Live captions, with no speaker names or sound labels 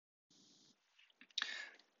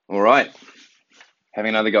All right, having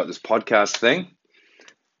another go at this podcast thing,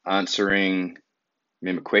 answering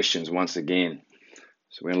member questions once again.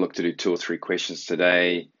 So we're going to look to do 2 or 3 questions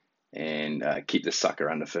today and keep the sucker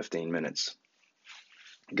under 15 minutes.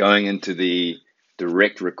 Going into the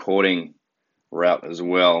direct recording route as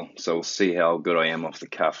well, so we'll see how good I am off the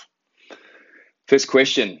cuff. First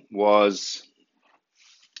question was,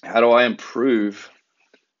 how do I improve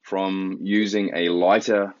from using a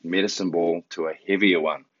lighter medicine ball to a heavier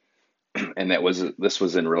one? And this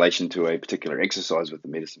was in relation to a particular exercise with the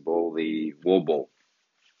medicine ball, the wall ball,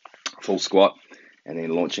 full squat, and then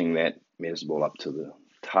launching that medicine ball up to the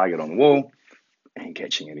target on the wall and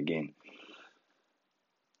catching it again.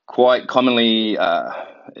 Quite commonly,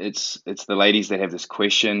 it's the ladies that have this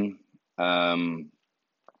question.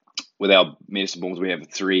 With our medicine balls, we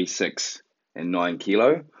have 3, 6, and 9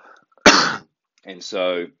 kilo, and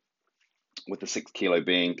so with the 6 kilo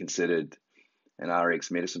being considered an RX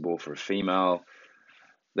medicine ball for a female,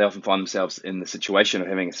 they often find themselves in the situation of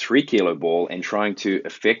having a 3 kilo ball and trying to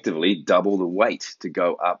effectively double the weight to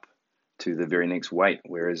go up to the very next weight.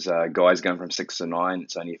 Whereas guys going from 6 to 9,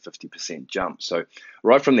 it's only a 50% jump. So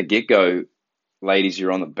right from the get-go, ladies,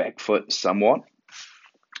 you're on the back foot somewhat.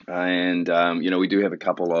 And, we do have a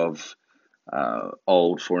couple of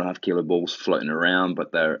old 4.5 kilo balls floating around,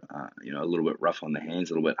 but they're, a little bit rough on the hands,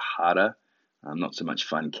 a little bit harder. Not so much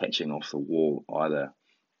fun catching off the wall either.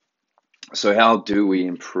 So how do we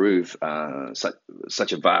improve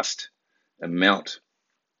such a vast amount?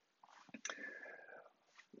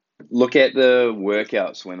 Look at the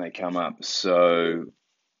workouts when they come up. So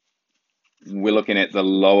we're looking at the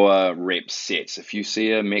lower rep sets. If you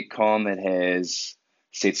see a Metcon that has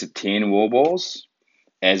sets of 10 wall balls,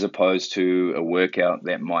 as opposed to a workout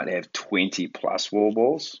that might have 20 plus wall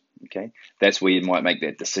balls, okay, that's where you might make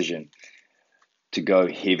that decision to go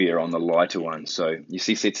heavier on the lighter one. So you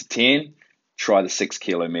see sets of 10, try the 6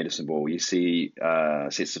 kilo medicine ball. You see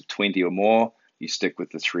sets of 20 or more, you stick with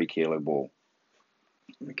the 3 kilo ball.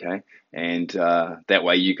 Okay, and that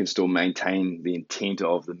way you can still maintain the intent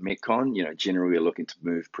of the Metcon. Generally we're looking to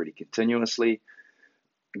move pretty continuously.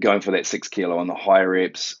 Going for that 6 kilo on the higher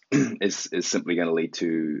reps is simply going to lead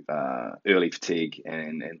to early fatigue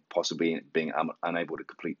and possibly being unable to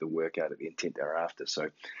complete the workout at the intent thereafter. So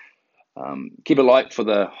keep it light for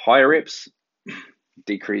the higher reps,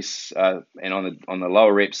 decrease, and on the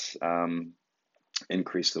lower reps,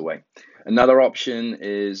 increase the weight. Another option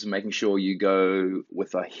is making sure you go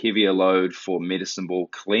with a heavier load for medicine ball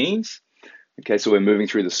cleans. Okay, so we're moving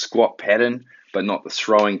through the squat pattern, but not the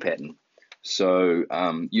throwing pattern. So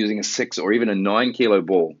using a 6 or even a 9 kilo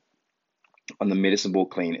ball on the medicine ball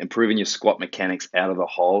clean, improving your squat mechanics out of the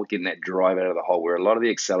hole, getting that drive out of the hole, where a lot of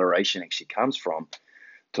the acceleration actually comes from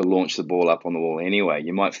to launch the ball up on the wall anyway.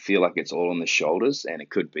 You might feel like it's all on the shoulders, and it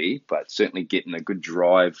could be, but certainly getting a good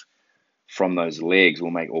drive from those legs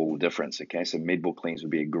will make all the difference. Okay, so med ball cleans would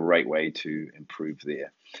be a great way to improve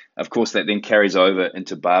there. Of course, that then carries over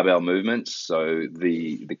into barbell movements. So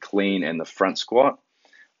the clean and the front squat,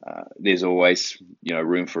 there's always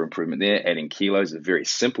room for improvement there. Adding kilos is a very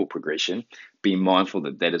simple progression. Be mindful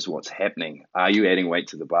that that is what's happening. Are you adding weight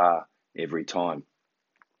to the bar every time?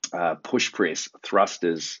 Push press,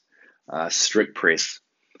 thrusters, strict press,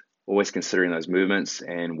 always considering those movements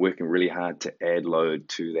and working really hard to add load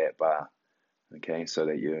to that bar, okay, so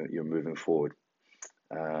that you're moving forward.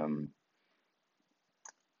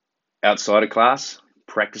 Outside of class,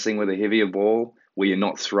 practicing with a heavier ball where you're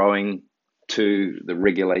not throwing to the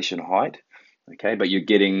regulation height, okay, but you're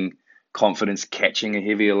getting confidence catching a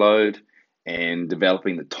heavier load and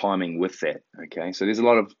developing the timing with that, okay. So there's a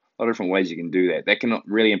lot of different ways you can do that. That can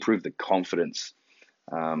really improve the confidence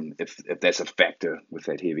if that's a factor with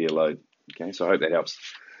that heavier load. Okay, so I hope that helps.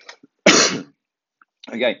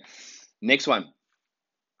 Okay, next one.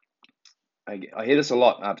 I hear this a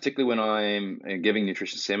lot, particularly when I'm giving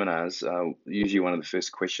nutrition seminars. Usually one of the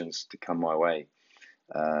first questions to come my way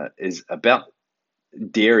is about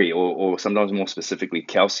dairy or sometimes more specifically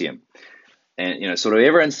calcium. And, sort of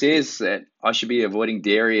everyone says that I should be avoiding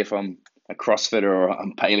dairy if I'm a CrossFitter or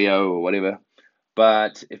I'm paleo or whatever.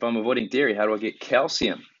 But if I'm avoiding dairy, how do I get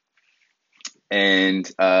calcium? And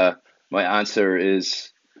my answer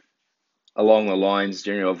is along the lines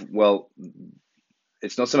generally of, well,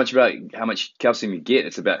 it's not so much about how much calcium you get,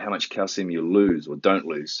 it's about how much calcium you lose or don't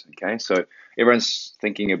lose, okay? So everyone's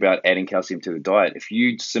thinking about adding calcium to the diet. If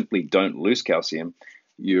you simply don't lose calcium,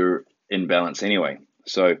 you're in balance anyway.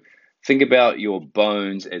 So think about your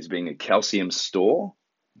bones as being a calcium store,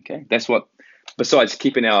 okay? That's what, besides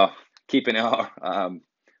keeping our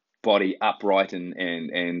body upright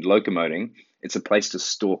and locomoting, it's a place to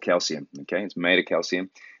store calcium, okay? It's made of calcium.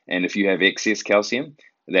 And if you have excess calcium,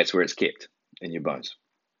 that's where it's kept, in your bones.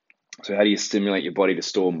 So how do you stimulate your body to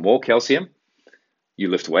store more calcium? You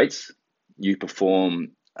lift weights, you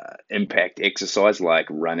perform impact exercise like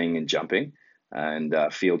running and jumping and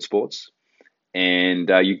field sports, and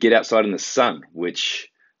you get outside in the sun, which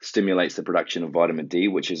stimulates the production of vitamin D,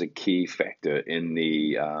 which is a key factor in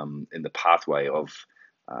the pathway of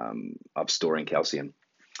storing calcium.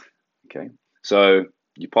 Okay, so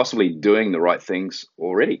you're possibly doing the right things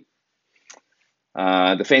already.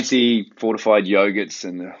 The fancy fortified yogurts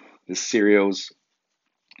and the cereals,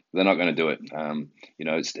 they're not going to do it.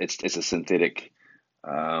 It's a synthetic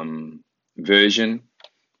version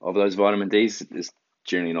of those vitamin Ds. It's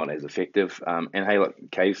generally not as effective. And hey, look,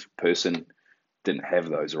 cave person didn't have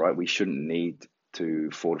those, right? We shouldn't need to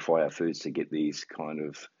fortify our foods to get these kind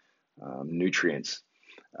of nutrients.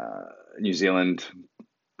 New Zealand,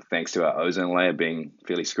 thanks to our ozone layer being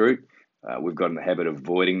fairly screwed, we've got in the habit of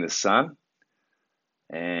avoiding the sun.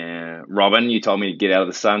 And Robin, you told me to get out of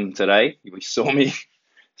the sun today. You saw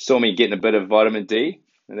me getting a bit of vitamin D,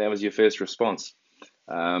 and that was your first response.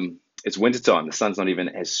 It's wintertime. The sun's not even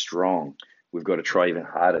as strong. We've got to try even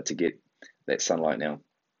harder to get that sunlight now.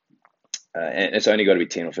 And it's only got to be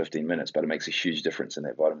 10 or 15 minutes, but it makes a huge difference in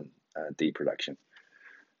that vitamin D production.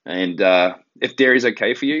 And if dairy is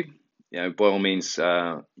okay for you, by all means,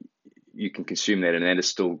 you can consume that, and that is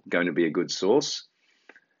still going to be a good source.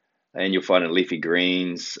 And you'll find in leafy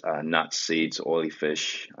greens, nuts, seeds, oily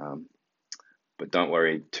fish. But don't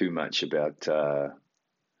worry too much about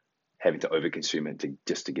having to overconsume it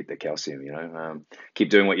just to get the calcium. Keep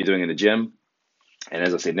doing what you're doing in the gym. And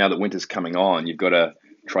as I said, now that winter's coming on, you've got to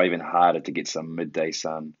try even harder to get some midday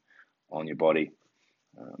sun on your body.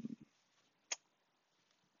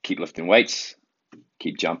 Keep lifting weights,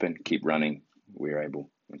 keep jumping, keep running where you're able.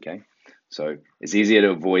 Okay. So it's easier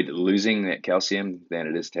to avoid losing that calcium than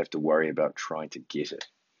it is to have to worry about trying to get it.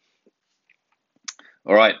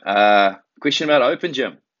 All right. Question about Open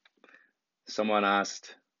Gym. Someone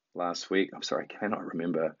asked last week. I'm sorry, I cannot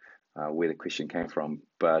remember where the question came from.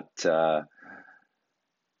 But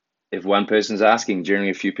if one person's asking,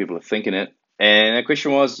 generally a few people are thinking it. And the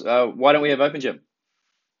question was, why don't we have Open Gym?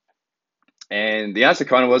 And the answer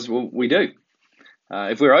kind of was, well, we do.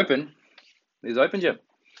 If we're open, there's Open Gym.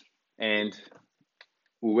 And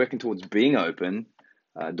we're working towards being open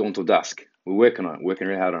dawn till dusk. We're working on it, working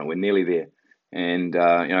really hard on it. We're nearly there. And,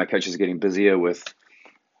 our coaches are getting busier with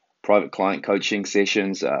private client coaching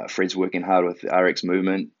sessions. Fred's working hard with RX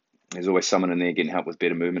Movement. There's always someone in there getting help with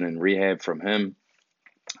better movement and rehab from him.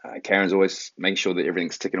 Karen's always making sure that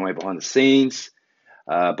everything's ticking away behind the scenes.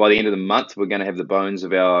 By the end of the month, we're going to have the bones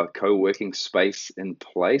of our co-working space in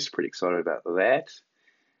place. Pretty excited about that.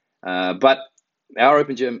 But our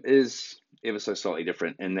Open Gym is ever so slightly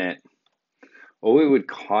different in that all we would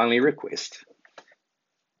kindly request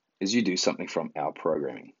is you do something from our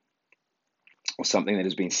programming or something that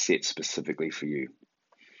has been set specifically for you.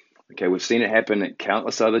 Okay, we've seen it happen at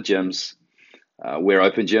countless other gyms where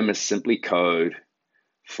Open Gym is simply code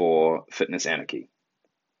for fitness anarchy.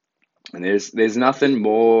 And there's nothing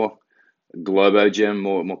more globo gym,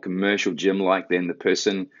 more commercial gym like than the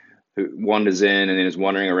person who wanders in and then is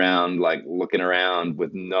wandering around, like looking around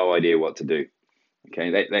with no idea what to do.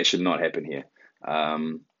 Okay, that should not happen here.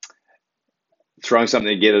 Throwing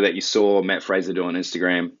something together that you saw Matt Fraser do on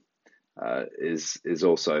Instagram is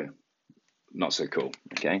also not so cool.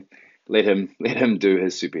 Okay, let him do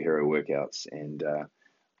his superhero workouts, and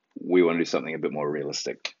we want to do something a bit more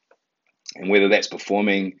realistic. And whether that's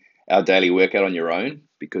performing our daily workout on your own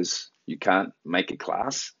because you can't make a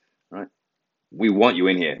class, right? We want you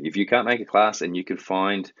in here. If you can't make a class and you can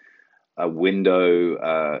find a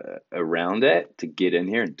window around that to get in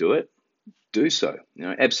here and do it, do so.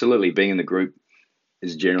 Absolutely, being in the group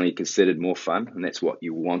is generally considered more fun, and that's what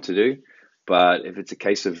you want to do. But if it's a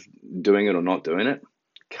case of doing it or not doing it,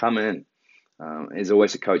 come in. There's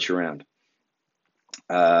always a coach around.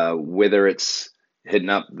 Whether it's hitting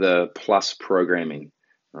up the plus programming,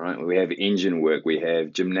 all right? We have engine work, we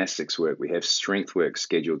have gymnastics work, we have strength work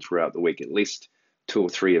scheduled throughout the week, at least 2 or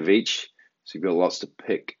 3 of each. So you've got lots to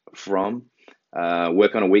pick from.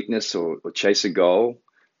 Work on a weakness or chase a goal.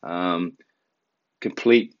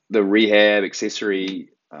 Complete the rehab accessory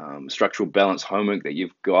structural balance homework that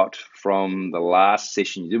you've got from the last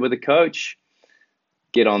session you did with a coach.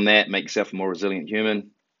 Get on that, make yourself a more resilient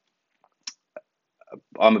human.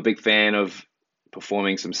 I'm a big fan of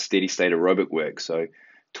performing some steady state aerobic work. So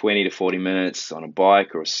 20 to 40 minutes on a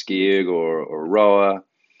bike or a ski or a rower,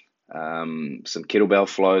 some kettlebell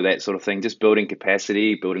flow, that sort of thing. Just building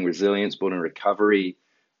capacity, building resilience, building recovery,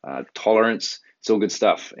 tolerance. It's all good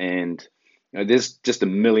stuff. And There's just a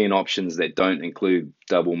million options that don't include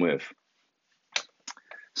double Murph.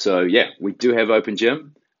 So yeah, we do have open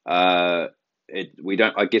gym. Uh, we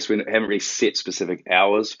don't. I guess we haven't really set specific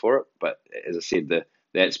hours for it, but as I said,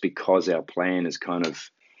 that's because our plan is kind of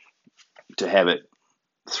to have it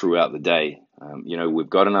throughout the day. We've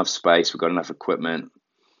got enough space, we've got enough equipment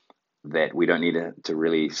that we don't need to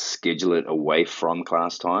really schedule it away from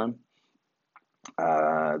class time.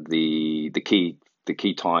 The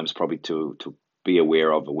key times probably to be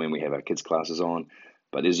aware of are when we have our kids' classes on,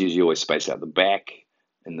 but there's usually always space out the back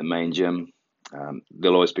in the main gym.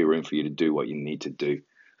 There'll always be room for you to do what you need to do.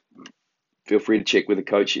 Feel free to check with a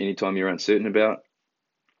coach anytime you're uncertain about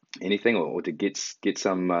anything, or to get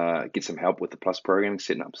some help with the Plus programming,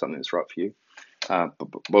 setting up something that's right for you. But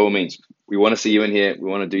by all means, we want to see you in here. We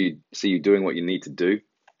want to see you doing what you need to do,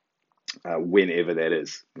 whenever that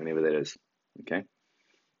is. Okay.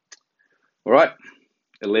 All right.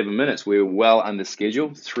 11 minutes. We're well under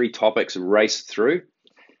schedule. 3 topics raced through,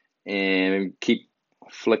 and keep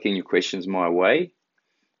flicking your questions my way.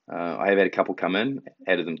 I have had a couple come in,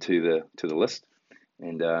 added them to the list,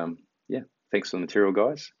 and yeah, thanks for the material,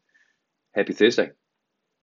 guys. Happy Thursday.